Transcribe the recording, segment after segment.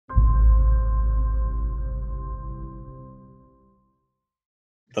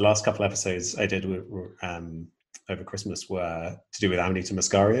the last couple episodes I did over Christmas were to do with Amanita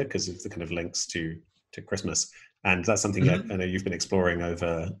muscaria, because of the kind of links to Christmas. And that's something I know you've been exploring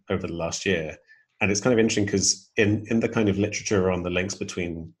over the last year. And it's kind of interesting because in the kind of literature on the links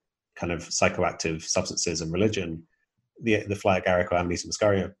between kind of psychoactive substances and religion, the fly agaric or Amanita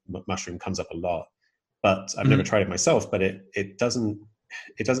muscaria mushroom comes up a lot. But I've never tried it myself, but it doesn't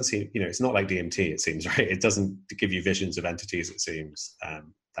seem, it's not like DMT, it seems, right? It doesn't give you visions of entities, it seems,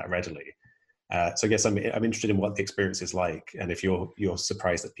 that readily. So I guess I'm interested in what the experience is like, and if you're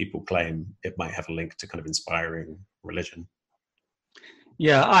surprised that people claim it might have a link to kind of inspiring religion.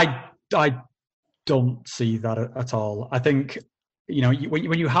 Yeah, I don't see that at all. I think,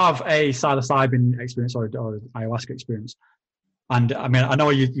 when you have a psilocybin experience or ayahuasca experience, and I mean, I know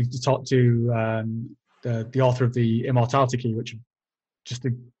you've talked to the author of the Immortality Key, which is just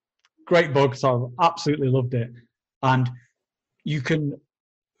a great book, so I absolutely loved it. And you can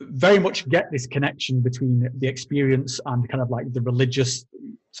very much get this connection between the experience and kind of like the religious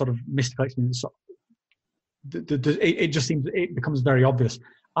sort of mystical experience. It just seems, it becomes very obvious.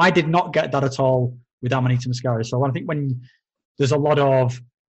 I did not get that at all with Amanita muscaria. So I think when there's a lot of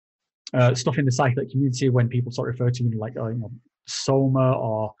stuff in the psychedelic community, when people sort of refer to soma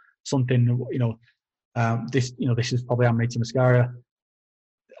or something, this is probably Amanita muscaria.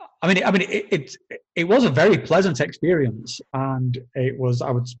 It was a very pleasant experience, and I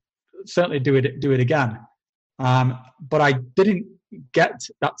would certainly do it again. But I didn't get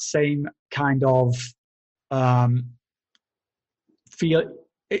that same kind of feel.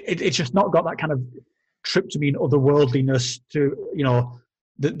 It's just not got that kind of tryptamine otherworldliness to,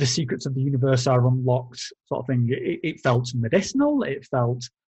 the secrets of the universe are unlocked sort of thing. It felt medicinal. It felt,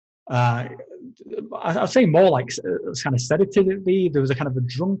 I'd say more like kind of sedative. There was a kind of a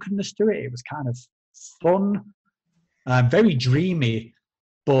drunkenness to it. It was kind of fun, very dreamy,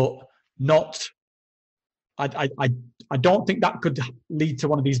 but not. I don't think that could lead to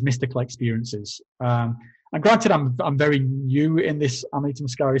one of these mystical experiences. And granted, I'm very new in this Amanita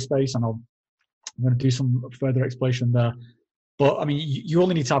muscaria space, and I'm going to do some further exploration there. But I mean, you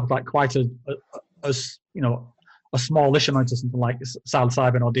only need to have like quite a smallish amount of something like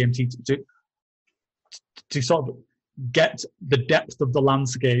psilocybin or DMT to sort of get the depth of the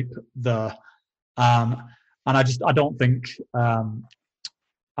landscape there. And I don't think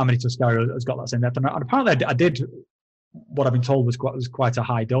Amanita muscaria has got that same depth. And apparently, I did what I've been told was quite a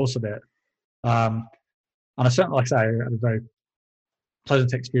high dose of it. And I certainly, like I say, I had a very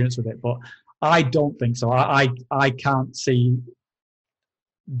pleasant experience with it. But I don't think so. I can't see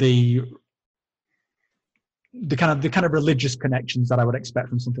the kind of religious connections that I would expect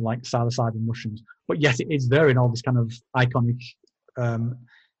from something like psilocybin mushrooms. But yet it is there in all this kind of iconic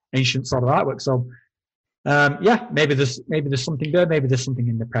ancient sort of artwork. So maybe there's something there. Maybe there's something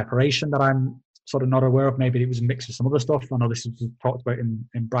in the preparation that I'm sort of not aware of. Maybe it was mixed with some other stuff. I know this was talked about in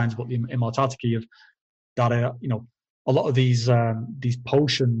Brian's book, The Immortality Key, of that a lot of these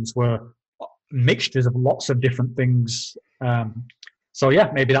potions were mixtures of lots of different things. So yeah,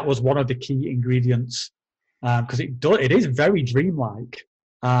 maybe that was one of the key ingredients, because it is very dreamlike,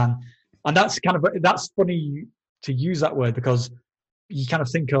 and that's funny to use that word, because you kind of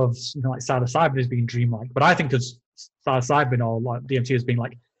think of something like psilocybin as being dreamlike, but I think of psilocybin or like DMT as being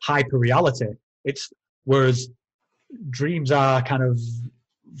like hyper reality. Whereas dreams are kind of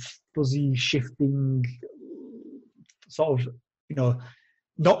fuzzy, shifting, sort of,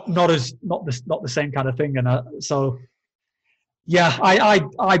 not the same kind of thing. And so yeah,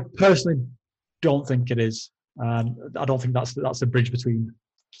 I personally don't think it is. I don't think that's the bridge between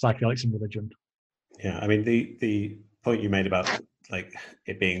psychedelics and religion. Yeah, I mean, the point you made about like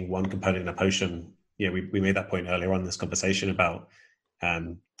it being one component in a potion, we made that point earlier on in this conversation about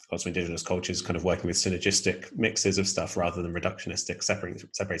lots of indigenous cultures kind of working with synergistic mixes of stuff rather than reductionistic,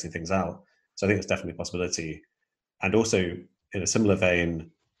 separating things out. So I think it's definitely a possibility. And also in a similar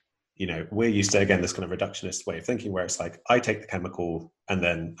vein, we're used to, again, this kind of reductionist way of thinking where it's like, I take the chemical and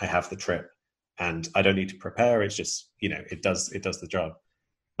then I have the trip and I don't need to prepare. It's just, it does the job.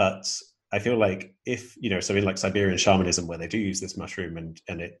 But I feel like if, so in like Siberian shamanism, where they do use this mushroom and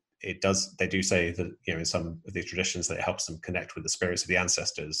they do say that, in some of these traditions that it helps them connect with the spirits of the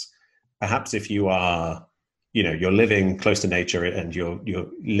ancestors. Perhaps if you are, you're living close to nature and you're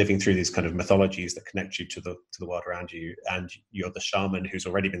living through these kind of mythologies that connect you to the world around you, and you're the shaman who's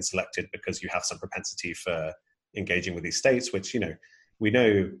already been selected because you have some propensity for engaging with these states, which, we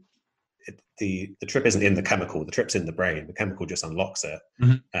know the trip isn't in the chemical, the trip's in the brain, the chemical just unlocks it.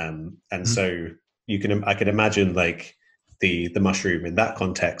 So I can imagine like the mushroom in that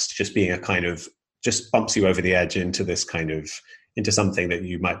context just being a kind of, just bumps you over the edge into this kind of into something that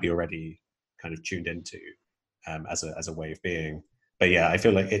you might be already kind of tuned into as a way of being. But yeah, I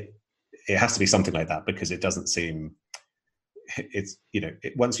feel like it has to be something like that, because it doesn't seem, it's,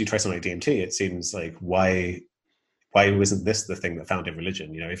 once you try something like DMT, it seems like, why wasn't this the thing that founded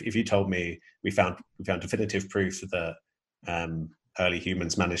religion? If you told me we found definitive proof that early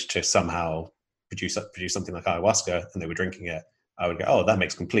humans managed to somehow produce something like ayahuasca and they were drinking it, I would go, oh, that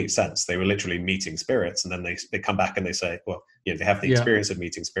makes complete sense. They were literally meeting spirits, and then they come back and they say, well, they have the experience of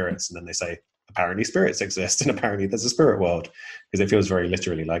meeting spirits, and then they say, apparently spirits exist, and apparently there's a spirit world, because it feels very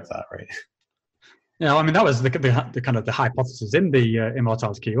literally like that, right? Yeah, I mean, that was the kind of the hypothesis in the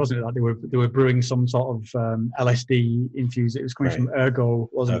Immortality Key, wasn't it? That they were brewing some sort of LSD infused. It was coming from ergo,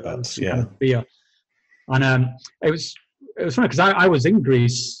 wasn't it? Some kind of beer. And it was funny because I was in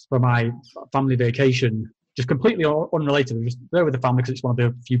Greece for my family vacation, just completely unrelated. I was just there with the family because it's one of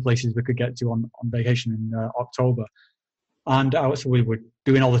the few places we could get to on vacation in October. And so we were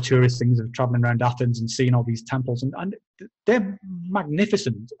doing all the tourist things of traveling around Athens and seeing all these temples, and they're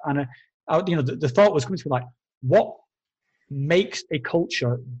magnificent. And the thought was coming to me like, what makes a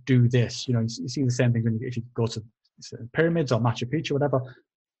culture do this? You see the same thing if you go to pyramids or Machu Picchu, whatever.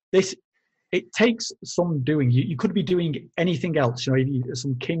 It takes some doing. You could be doing anything else.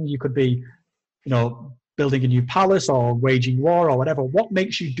 Some king, you could be, building a new palace or waging war or whatever. What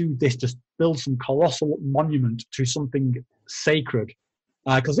makes you do this? Just build some colossal monument to something sacred,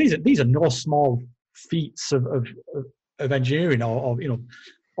 because these are no small feats of engineering or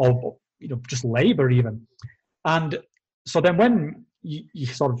just labor even. And so then when you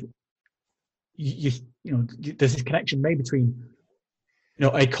sort of there's this connection made between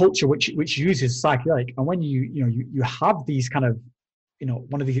a culture which uses psychedelic, and when you have these kind of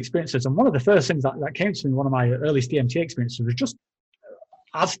one of these experiences. And one of the first things that came to me, one of my earliest DMT experiences, was just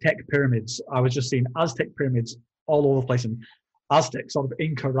Aztec pyramids. I was just seeing Aztec pyramids all over the place, and Aztec sort of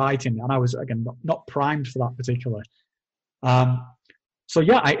Inca writing, and I was, again, not primed for that particularly. So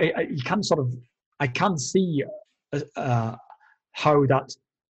yeah, I can see how that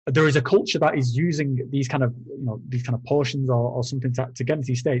there is a culture that is using these kind of potions or something to get into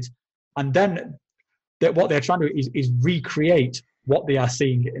these states, and then what they're trying to do is recreate what they are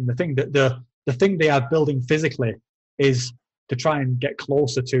seeing in the thing. That the thing they are building physically is to try and get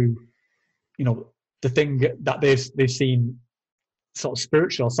closer to the thing that they've seen sort of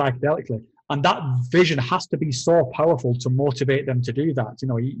spiritual, psychedelically, and that vision has to be so powerful to motivate them to do that.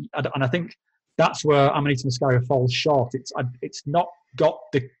 And I think that's where Amanita muscaria falls short. It's not got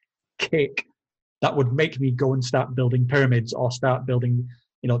the kick that would make me go and start building pyramids or start building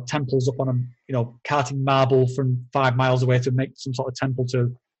temples up on them, carting marble from 5 miles away to make some sort of temple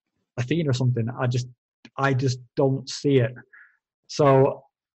to Athena or something. I just don't see it. So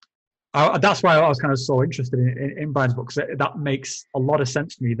that's why I was kind of so interested in Brian's book, because that makes a lot of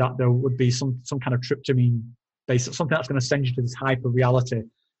sense to me, that there would be some kind of tryptamine based, something that's going to send you to this hyper reality,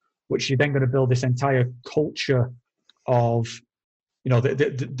 which you're then going to build this entire culture of,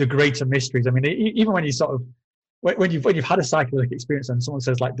 the greater mysteries. I mean, even when you sort of, when you've had a psychedelic experience and someone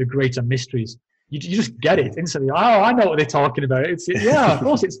says like the greater mysteries, you just get it instantly. Oh, I know what they're talking about. Yeah, of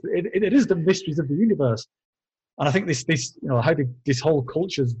course, it is the mysteries of the universe. And I think this how this whole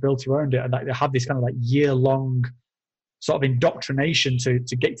culture is built around it, and that they have this kind of like year-long sort of indoctrination to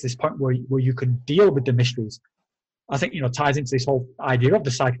get to this point where you can deal with the mysteries. I think ties into this whole idea of the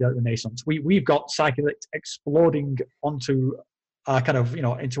psychedelic renaissance. We've got psychedelics exploding onto kind of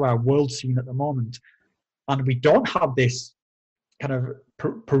into our world scene at the moment. And we don't have this kind of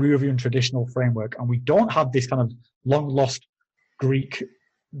Peruvian traditional framework, and we don't have this kind of long lost Greek,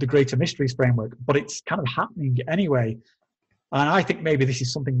 the greater mysteries framework, but it's kind of happening anyway. And I think maybe this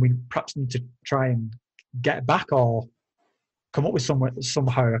is something we perhaps need to try and get back or come up with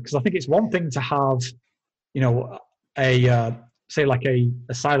somehow, because I think it's one thing to have, say like a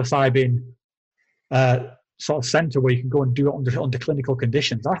psilocybin sort of center where you can go and do it under clinical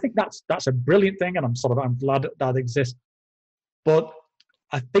conditions. I think that's a brilliant thing, and I'm glad that exists. But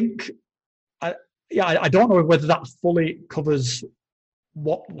I think, I don't know whether that fully covers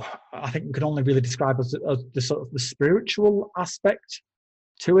what I think we can only really describe as the sort of the spiritual aspect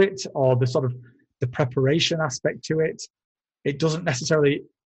to it, or the sort of the preparation aspect to it. It doesn't necessarily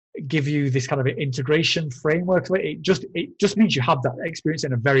give you this kind of integration framework to it. It just means you have that experience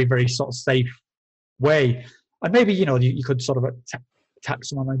in a very, very sort of safe way. And maybe you could sort of tack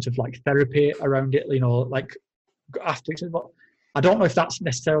some amount of like therapy around it, like after. But I don't know if that's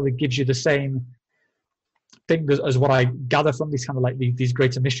necessarily gives you the same thing as what I gather from these kind of like these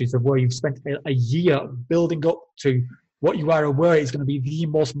greater mysteries, of where you've spent a year building up to what you are aware is going to be the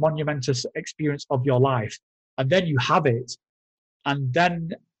most monumentous experience of your life, and then you have it, and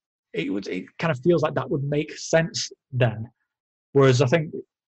then it kind of feels like that would make sense then. Whereas I think,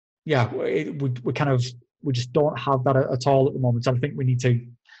 yeah, we kind of, we just don't have that at all at the moment. So I think we need to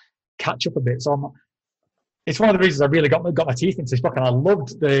catch up a bit. So it's one of the reasons I really got my teeth into this book, and I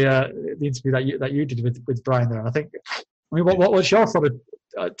loved the interview that you did with Brian there. And I think, I mean, what was your sort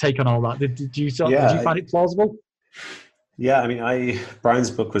of take on all that? Did you find it plausible? Yeah, I mean, Brian's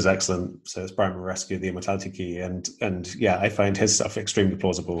book was excellent. So it's Brian Rescue, The Immortality Key, and yeah, I find his stuff extremely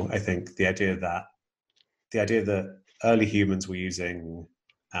plausible. I think the idea that early humans were using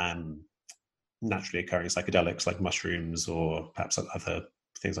naturally occurring psychedelics like mushrooms or perhaps other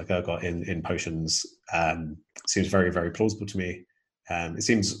things like ergot in potions seems very, very plausible to me. It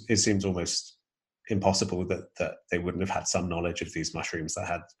seems almost impossible that they wouldn't have had some knowledge of these mushrooms that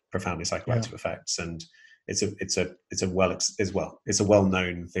had profoundly psychoactive effects. And it's a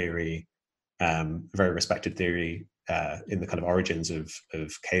well-known theory, very respected theory in the kind of origins of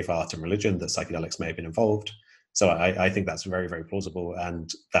cave art and religion, that psychedelics may have been involved. So I think that's very, very plausible, and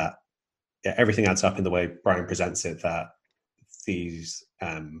that everything adds up in the way Brian presents it, that these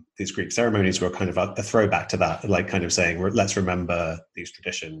Greek ceremonies were kind of a throwback to that, like kind of saying, let's remember these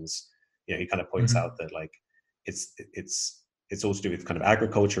traditions. You know, he kind of points out that like it's all to do with kind of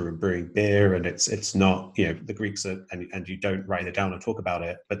agriculture and brewing beer, and it's not, you know, the Greeks are, and you don't write it down and talk about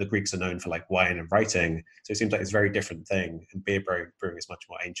it, but the Greeks are known for like wine and writing. So it seems like it's a very different thing, and beer brewing is much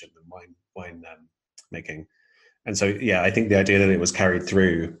more ancient than wine making. And so, yeah, I think the idea that it was carried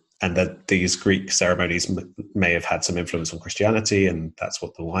through, and that these Greek ceremonies may have had some influence on Christianity, and that's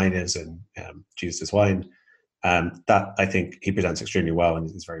what the wine is, and Jesus' wine. That I think he presents extremely well, and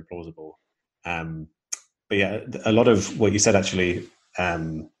is very plausible. But yeah, a lot of what you said actually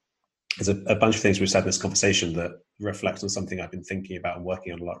is a bunch of things we've said in this conversation that reflect on something I've been thinking about and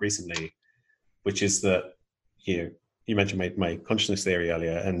working on a lot recently, which is that, you know, you mentioned my consciousness theory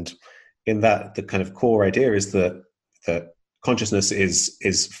earlier, and in that the kind of core idea is that consciousness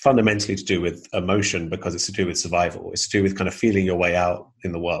is fundamentally to do with emotion, because it's to do with survival. It's to do with kind of feeling your way out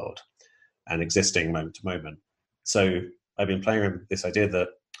in the world and existing moment to moment. So I've been playing around with this idea that,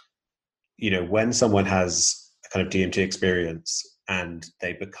 you know, when someone has a kind of DMT experience and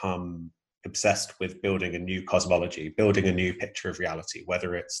they become obsessed with building a new cosmology, building a new picture of reality,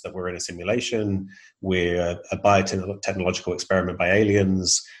 whether it's that we're in a simulation, we're a biotechnological experiment by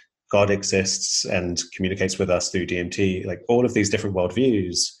aliens, God exists and communicates with us through DMT, like all of these different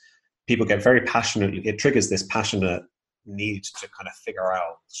worldviews, people get very passionate. It triggers this passionate need to kind of figure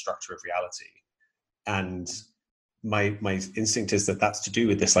out the structure of reality. And my instinct is that that's to do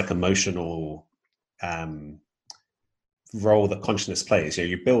with this like emotional role that consciousness plays. You know,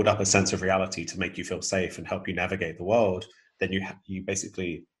 you build up a sense of reality to make you feel safe and help you navigate the world. Then you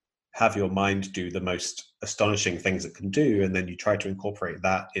basically have your mind do the most astonishing things it can do, and then you try to incorporate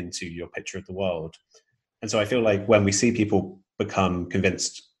that into your picture of the world. And so I feel like when we see people become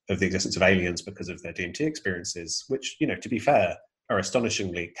convinced of the existence of aliens because of their DMT experiences, which, you know, to be fair,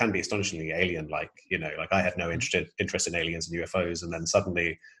 can be astonishingly alien-like. You know, like I had no interest in aliens and UFOs, and then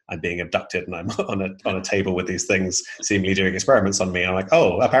suddenly I'm being abducted and I'm on a table with these things seemingly doing experiments on me. And I'm like,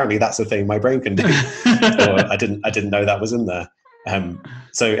 oh, apparently that's the thing my brain can do. Or I didn't know that was in there.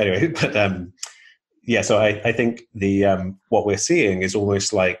 So anyway, but yeah, so I think the what we're seeing is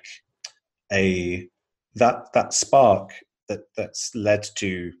almost like that spark that's led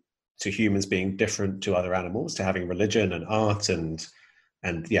to humans being different to other animals, to having religion and art and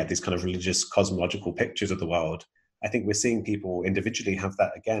yeah, these kind of religious cosmological pictures of the world. I think we're seeing people individually have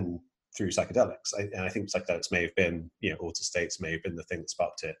that again through psychedelics. And I think psychedelics may have been, you know, altered states may have been the thing that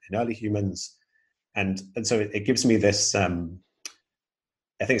sparked it in early humans. And so it gives me this,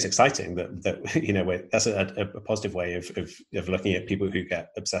 I think it's exciting that you know, that's a positive way of looking at people who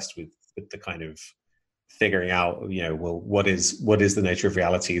get obsessed with the kind of figuring out, you know, well, what is the nature of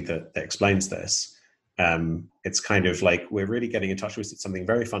reality that explains this. It's kind of like we're really getting in touch with something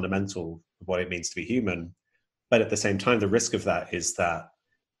very fundamental of what it means to be human. But at the same time, the risk of that is that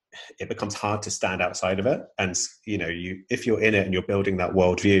it becomes hard to stand outside of it. And, you know, if you're in it and you're building that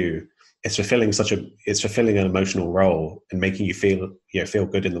worldview, it's fulfilling an emotional role and making you feel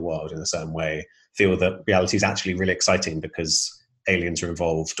good in the world in a certain way, feel that reality is actually really exciting because aliens are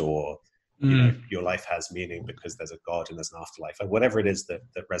involved, or you know, your life has meaning because there's a God and there's an afterlife, like whatever it is that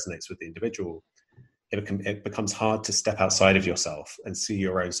resonates with the individual. It becomes hard to step outside of yourself and see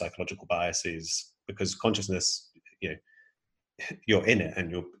your own psychological biases, because consciousness, you know, you're in it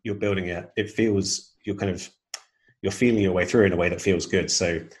and you're building it. It feels you're feeling your way through in a way that feels good.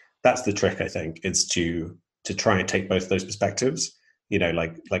 So that's the trick, I think, is to try and take both those perspectives. You know,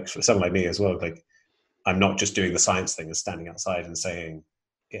 like for someone like me as well, like I'm not just doing the science thing and standing outside and saying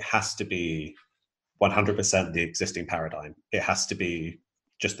it has to be 100% the existing paradigm. It has to be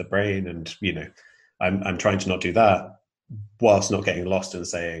just the brain. And, I'm trying to not do that whilst not getting lost and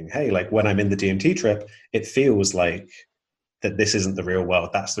saying, hey, like when I'm in the DMT trip, it feels like that this isn't the real world.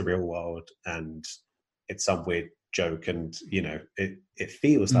 That's the real world. And it's some weird joke. And, it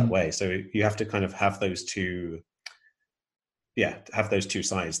feels that way. So you have to kind of have those two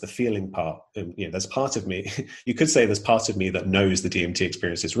sides, the feeling part. And, there's part of me, you could say there's part of me that knows the DMT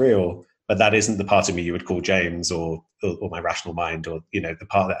experience is real, but that isn't the part of me you would call James or my rational mind, or, the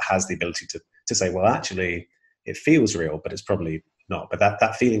part that has the ability to say, well, actually it feels real, but it's probably not. But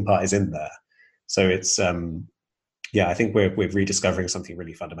that feeling part is in there. So it's, I think we're rediscovering something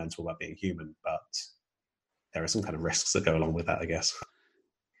really fundamental about being human, but there are some kind of risks that go along with that, I guess.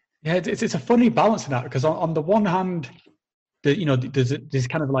 Yeah, it's a funny balance in that, because on the one hand, there's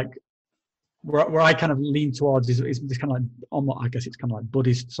kind of like where I kind of lean towards is this kind of like, I guess it's kind of like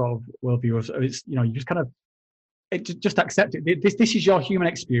Buddhist sort of worldview of, it's, you just kind of just accept it. This is your human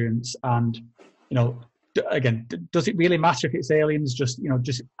experience, and again, does it really matter if it's aliens? Just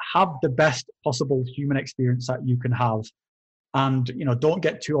have the best possible human experience that you can have, and don't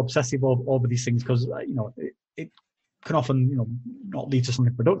get too obsessive over these things, because it can often not lead to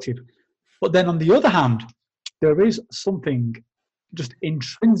something productive. But then on the other hand, there is something just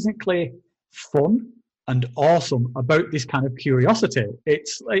intrinsically fun and awesome about this kind of curiosity.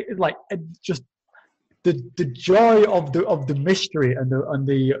 It's like just the joy of the mystery and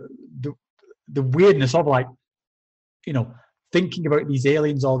the weirdness of, like, thinking about these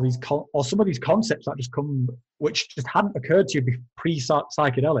aliens, or some of these concepts that just come, which just hadn't occurred to you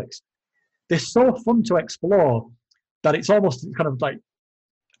pre-psychedelics. They're so fun to explore that it's almost kind of like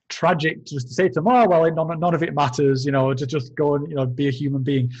tragic just to say to them, oh, well, none of it matters, to just go and be a human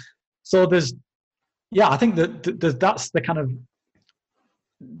being. So I think that that's the kind of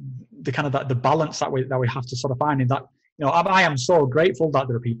the balance that we have to sort of find in that. I am so grateful that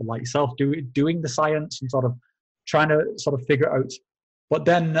there are people like yourself doing the science and sort of trying to sort of figure it out. But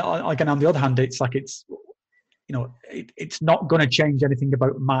then again, on the other hand, it's like it's not going to change anything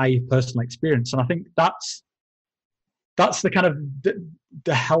about my personal experience. And I think that's the kind of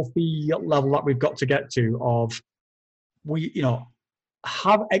the healthy level that we've got to get to, of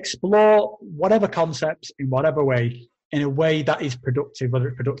explore whatever concepts in whatever way, in a way that is productive, whether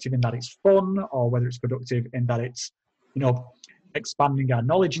it's productive in that it's fun, or whether it's productive in that it's expanding our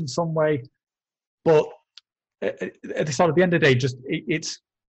knowledge in some way. But at the end of the day, just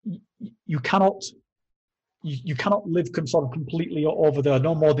you cannot live sort of completely over there,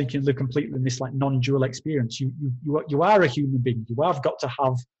 no more than you can live completely in this like non-dual experience. You are a human being. You have got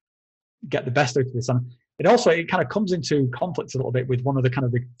to get the best out of this. And it kind of comes into conflict a little bit with one of the kind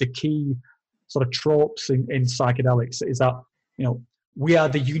of the key sort of tropes in psychedelics, is that we are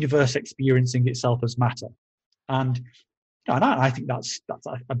the universe experiencing itself as matter. And I think that's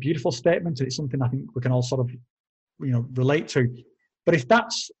a beautiful statement, and it's something I think we can all sort of relate to. But if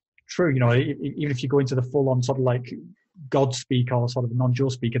that's true, even if you go into the full on sort of like God speak, or sort of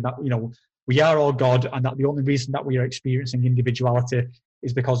non-dual speak, and that we are all God, and that the only reason that we are experiencing individuality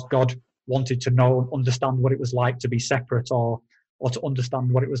is because God wanted to know and understand what it was like to be separate, or to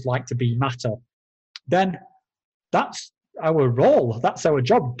understand what it was like to be matter, then that's our role. That's our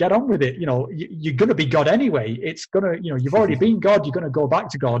job. Get on with it. You're going to be God anyway. It's going to, you've already been God. You're going to go back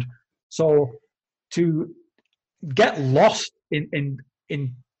to God. So to get lost in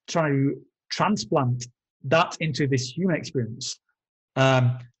trying to transplant that into this human experience,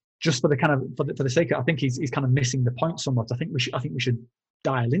 just for the kind of for the sake of, I think he's kind of missing the point somewhat. I think we should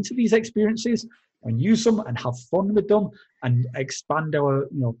dial into these experiences and use them and have fun with them and expand our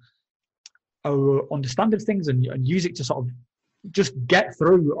our understanding of things, and use it to sort of just get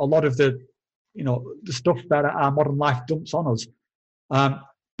through a lot of the the stuff that our modern life dumps on us.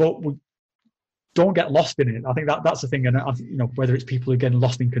 But we don't get lost in it. I think that's the thing. And I think, whether it's people who get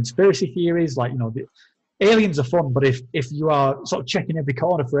lost in conspiracy theories, like the aliens are fun, but if you are sort of checking every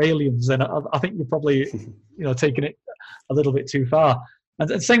corner for aliens, then I think you're probably taking it a little bit too far.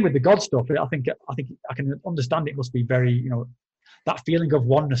 And same with the God stuff. I think I can understand it must be very that feeling of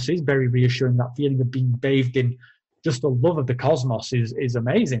oneness is very reassuring. That feeling of being bathed in just the love of the cosmos is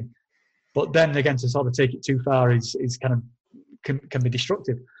amazing. But then again, to sort of take it too far is kind of can be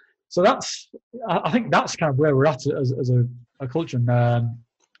destructive. So I think that's kind of where we're at as a culture. And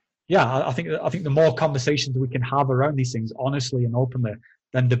I think the more conversations we can have around these things honestly and openly,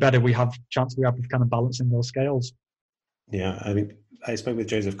 then the better chance we have of kind of balancing those scales. Yeah, I mean, I spoke with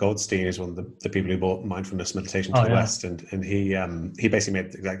Joseph Goldstein, who's one of the people who brought mindfulness meditation to Oh the yeah. West, and he basically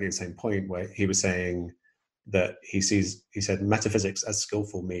made exactly the same point, where he was saying that he said metaphysics as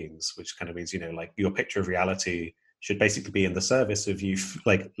skillful means, which kind of means, like your picture of reality should basically be in the service of you,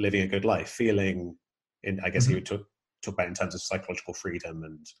 like living a good life, feeling in, I guess he would talk about in terms of psychological freedom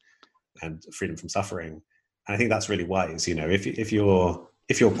and freedom from suffering. And I think that's really wise.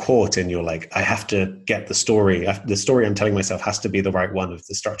 If you're caught in your like, I have to get the story I'm telling myself has to be the right one of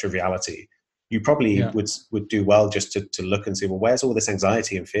the structure of reality, you probably would do well just to look and see, well, where's all this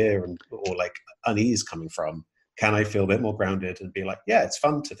anxiety and fear or like unease coming from? Can I feel a bit more grounded and be like, yeah, it's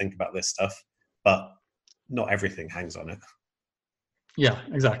fun to think about this stuff, but not everything hangs on it. Yeah,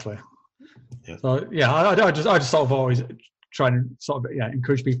 exactly. Yeah. So yeah, I just sort of always try and sort of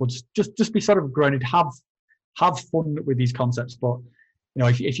encourage people just be sort of grounded, have fun with these concepts. But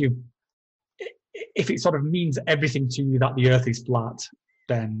if it sort of means everything to you that the earth is flat,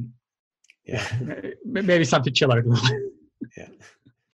 then maybe it's time to chill out a little. Yeah.